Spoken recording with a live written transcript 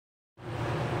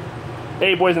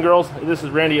Hey boys and girls, this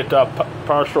is Randy at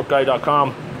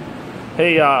Powerstrokeguy.com.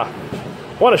 Hey, I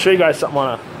want to show you guys something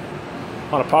on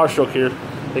a Powerstroke here.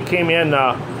 They came in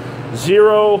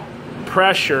zero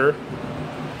pressure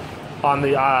on the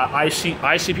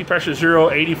ICP pressure,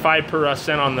 0.85 per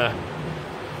cent on the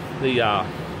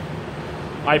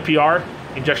IPR,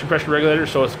 injection pressure regulator.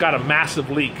 So it's got a massive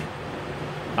leak.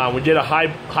 We did a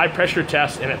high pressure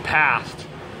test and it passed.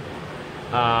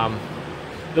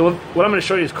 What I'm going to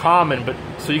show you is common, but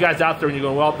so you guys out there, when you're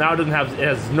going, well, now it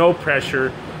has no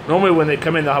pressure. Normally when they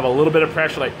come in, they'll have a little bit of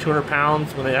pressure, like 200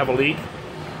 pounds when they have a leak.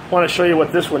 I want to show you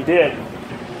what this one did.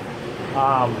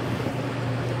 I'm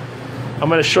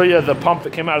going to show you the pump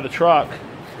that came out of the truck.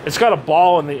 It's got a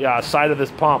ball in the side of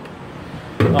this pump.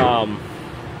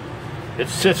 It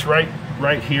sits right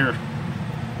here.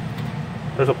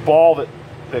 There's a ball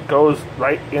that goes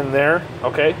right in there,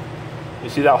 okay? You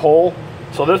see that hole?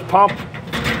 So this pump,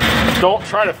 don't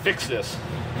try to fix this.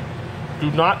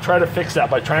 Do not try to fix that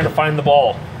by trying to find the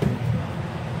ball.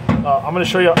 I'm going to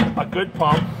show you a good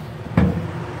pump.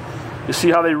 You see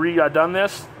how they redone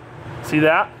this? See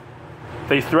that?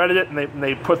 They threaded it and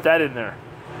they put that in there.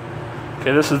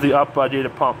 Okay, this is the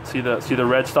updated pump. See the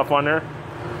red stuff on there?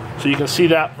 So you can see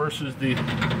that versus the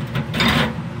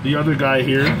other guy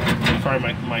here. Sorry,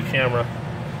 my camera.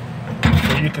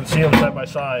 So you can see them side by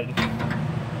side.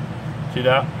 See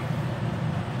that?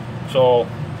 So,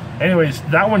 anyways,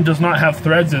 that one does not have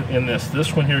threads in this.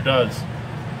 This one here does.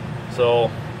 So,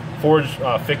 Ford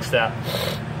fixed that.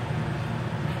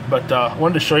 But I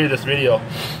wanted to show you this video.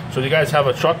 So you guys have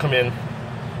a truck come in.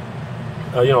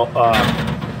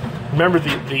 Remember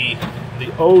the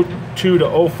 02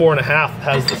 to 04 and a half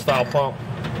has the style pump.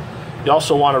 You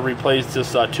also want to replace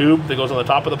this tube that goes on the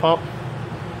top of the pump.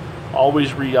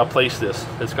 Always replace this.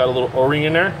 It's got a little O-ring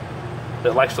in there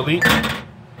that likes to leak.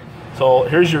 So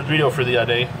here's your video for the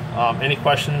day. Any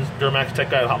questions?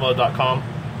 DuramaxTechGuy@hotmail.com.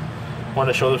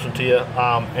 Wanted to show this one to you.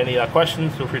 Any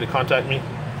questions? Feel free to contact me.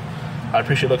 I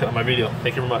appreciate looking at my video.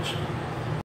 Thank you very much.